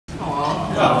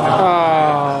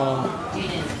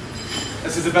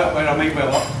a bit where I might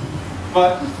well up.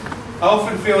 But I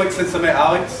often feel like since I met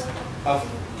Alex, I've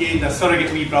gained a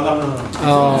surrogate wee brother.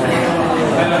 Oh.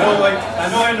 And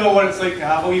I know what it's like to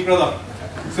have a wee brother.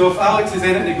 So if Alex is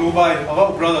anything to go by, a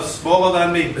little brother smaller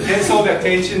than me, gets all the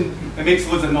attention and makes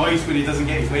loads of noise when he doesn't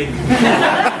get his way.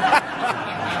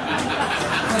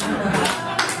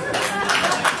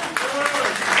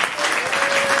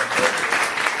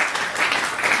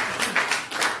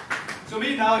 So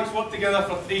me and Alex worked together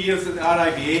for 3 years at the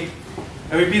RIBA,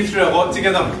 and we've been through a lot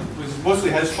together. It was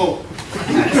mostly his fault.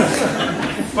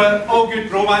 But all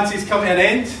good romances come to an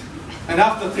end, and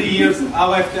after 3 years I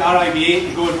left the RIBA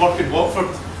to go and work in Watford.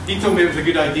 He told me it was a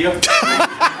good idea.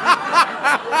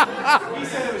 He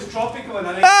said it was tropical and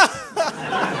nice.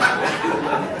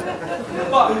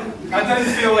 But I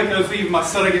didn't feel like I was leaving my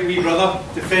surrogate wee brother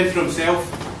to fend for himself,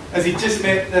 as he just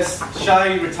met this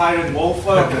shy, retiring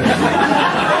wallflower by the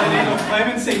name of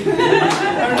Clemency.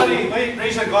 Everybody,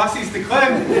 raise your glasses to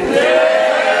Clem.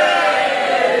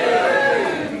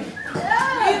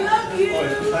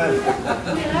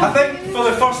 I think for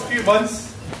the first few months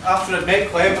after I'd met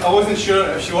Clem, I wasn't sure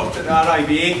if she worked at the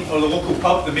RIBA or the local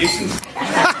pub, the Masons.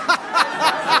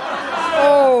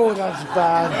 Oh, that's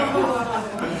bad.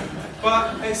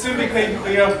 But it soon became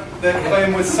clear that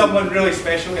Clem was someone really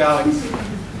special to Alex,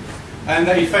 and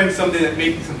that he found somebody that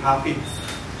makes him happy.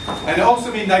 And it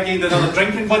also meant I gained another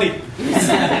drinking buddy.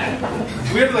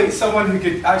 Weirdly, someone who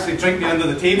could actually drink me under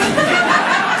the table.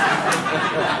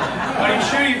 Are you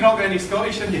sure you've not got any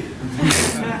Scottish in you?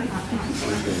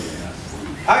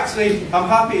 Actually, I'm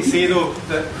happy to say though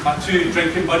that my two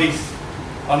drinking buddies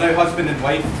are now husband and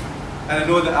wife, and I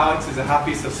know that Alex is the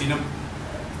happiest I've seen him.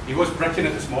 He was bricking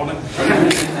it this morning.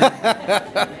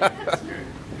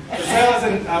 As well as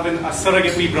having a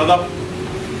surrogate wee brother,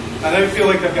 I now feel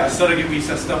like I've got a surrogate wee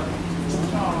sister.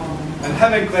 And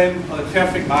him and Clem are the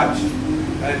perfect match,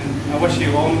 and I wish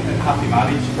you a long and happy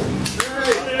marriage.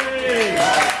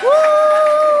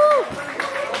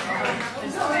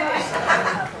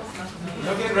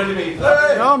 You're getting rid of me.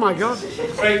 Oh my God.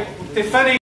 Right, to finish.